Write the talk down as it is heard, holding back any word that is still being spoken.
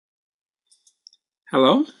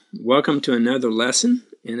Hello, welcome to another lesson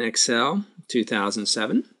in Excel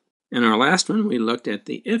 2007. In our last one, we looked at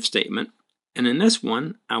the if statement, and in this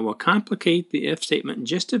one, I will complicate the if statement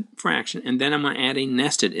just a fraction, and then I'm going to add a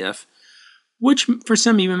nested if, which for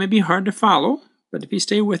some of you may be hard to follow, but if you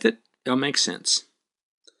stay with it, it'll make sense.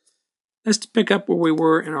 Let's pick up where we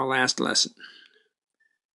were in our last lesson.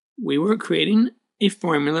 We were creating a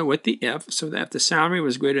formula with the if, so that if the salary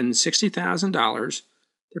was greater than $60,000,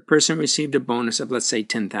 the person received a bonus of, let's say,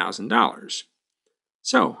 $10,000.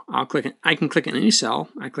 So I can click in any cell.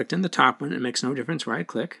 I clicked in the top one. It makes no difference where I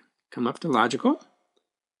click. Come up to logical,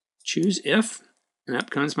 choose if, and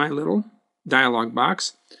up comes my little dialog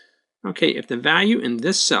box. Okay, if the value in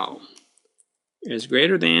this cell is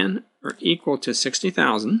greater than or equal to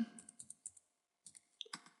 60,000,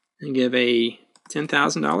 and give a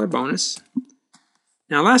 $10,000 bonus.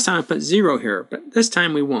 Now last time I put 0 here, but this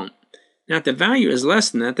time we won't. Now, if the value is less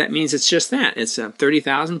than that, that means it's just that. It's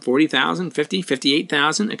 30,000, 40,000, 50,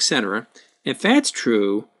 58,000, etc. If that's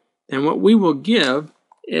true, then what we will give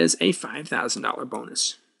is a $5,000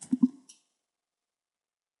 bonus.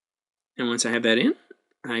 And once I have that in,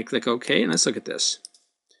 I click OK, and let's look at this.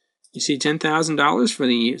 You see $10,000 for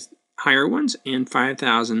the higher ones and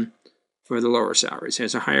 $5,000 for the lower salaries.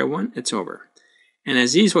 Here's a higher one, it's over. And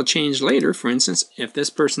as these will change later, for instance, if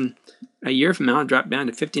this person a year from now dropped down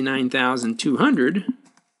to 59,200,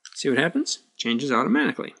 see what happens? Changes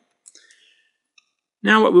automatically.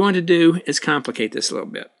 Now what we want to do is complicate this a little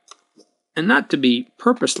bit. And not to be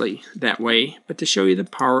purposely that way, but to show you the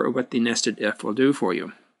power of what the nested if will do for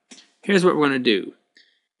you. Here's what we're going to do.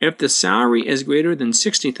 If the salary is greater than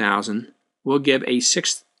 60,000, we'll give a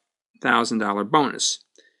 $6,000 bonus.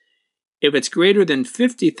 If it's greater than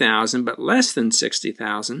 50,000 but less than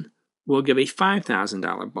 60,000, we'll give a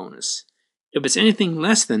 $5,000 bonus. If it's anything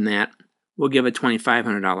less than that, we'll give a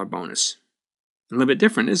 $2,500 bonus. A little bit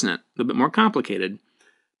different, isn't it? A little bit more complicated,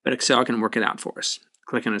 but Excel can work it out for us.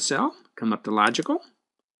 Click on a cell, come up to logical,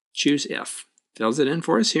 choose if. Fills it in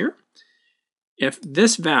for us here. If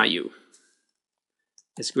this value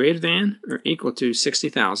is greater than or equal to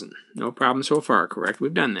 60,000, no problem so far, correct?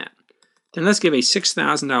 We've done that. Then let's give a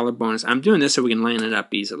 $6,000 bonus. I'm doing this so we can line it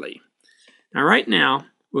up easily. Now right now,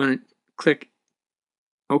 we're going to click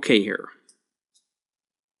OK here.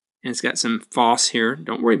 And it's got some false here.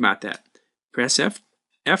 Don't worry about that. Press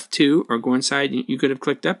F2 or go inside. You could have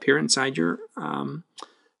clicked up here inside your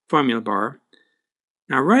formula bar.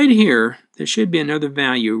 Now right here, there should be another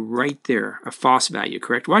value right there, a false value,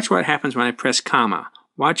 correct? Watch what happens when I press comma.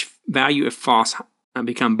 Watch value if false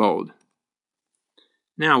become bold.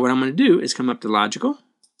 Now what I'm going to do is come up to logical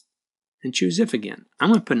and choose if again. I'm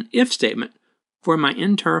going to put an if statement for my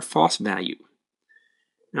entire false value.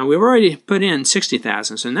 Now we've already put in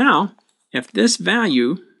 60,000, so now if this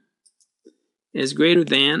value is greater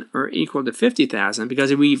than or equal to 50,000,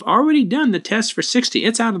 because we've already done the test for 60,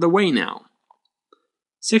 it's out of the way now.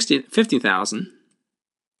 50,000,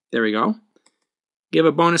 there we go. Give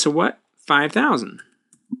a bonus of what? 5,000.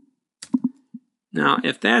 Now,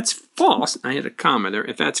 if that's false, I had a comma there.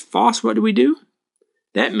 If that's false, what do?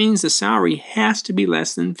 That means the salary has to be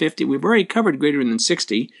less than 50. We've already covered greater than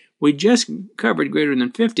 60. We just covered greater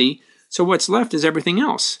than 50. So what's left is everything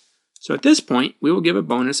else. So at this point, we will give a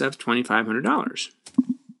bonus of $2,500.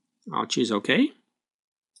 I'll choose OK.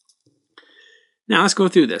 Now let's go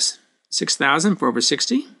through this. 6,000 for over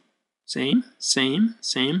 60. Same.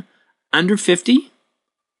 Under 50.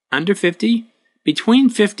 Under 50. Between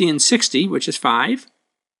 50 and 60, which is 5,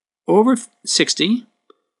 over 60,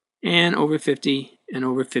 and over 50, and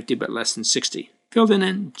over 50, but less than 60. Filled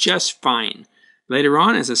in just fine. Later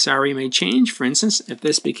on, as the salary may change, for instance, if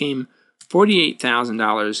this became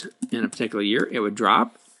 $48,000 in a particular year, it would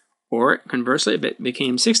drop. Or conversely, if it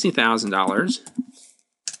became $60,000,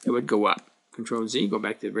 it would go up. Control Z, go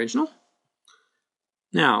back to the original.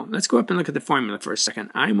 Now, let's go up and look at the formula for a second.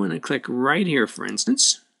 I'm going to click right here, for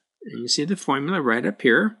instance. And you see the formula right up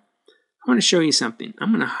here. I want to show you something.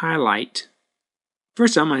 I'm going to highlight.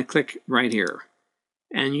 First, I'm going to click right here.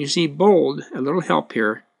 And you see bold, a little help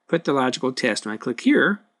here. Put the logical test. When I click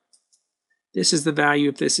here, this is the value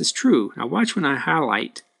if this is true. Now watch when I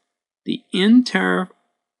highlight the entire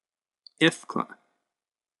if clause.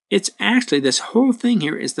 It's actually, this whole thing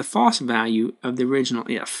here is the false value of the original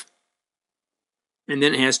if. And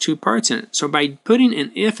then it has two parts in it. So by putting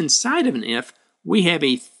an if inside of an if, we have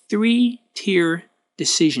a 3-tier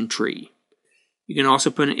decision tree. You can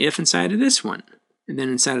also put an if inside of this one. And then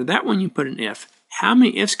inside of that one, you put an if. How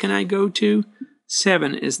many ifs can I go to?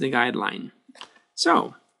 7 is the guideline.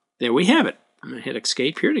 So, there we have it. I'm going to hit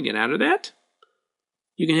escape here to get out of that.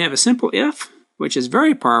 You can have a simple if which is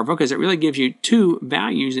very powerful because it really gives you two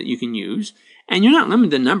values that you can use. And you're not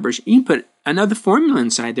limited to numbers. You can put another formula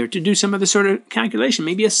inside there to do some other sort of calculation,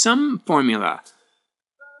 maybe a sum formula,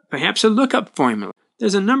 perhaps a lookup formula.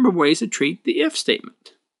 There's a number of ways to treat the if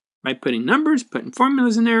statement by putting numbers, putting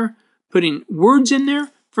formulas in there, putting words in there.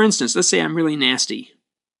 For instance, let's say I'm really nasty.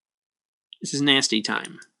 This is nasty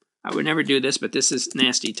time. I would never do this, but this is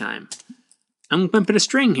nasty time. I'm going to put a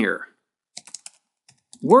string here.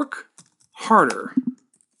 Work harder.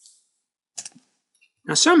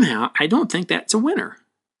 Now somehow, I don't think that's a winner.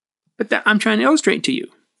 But that I'm trying to illustrate to you.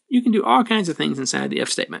 You can do all kinds of things inside the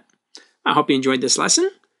if statement. I hope you enjoyed this lesson,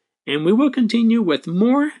 and we will continue with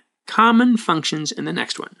more common functions in the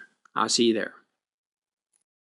next one. I'll see you there.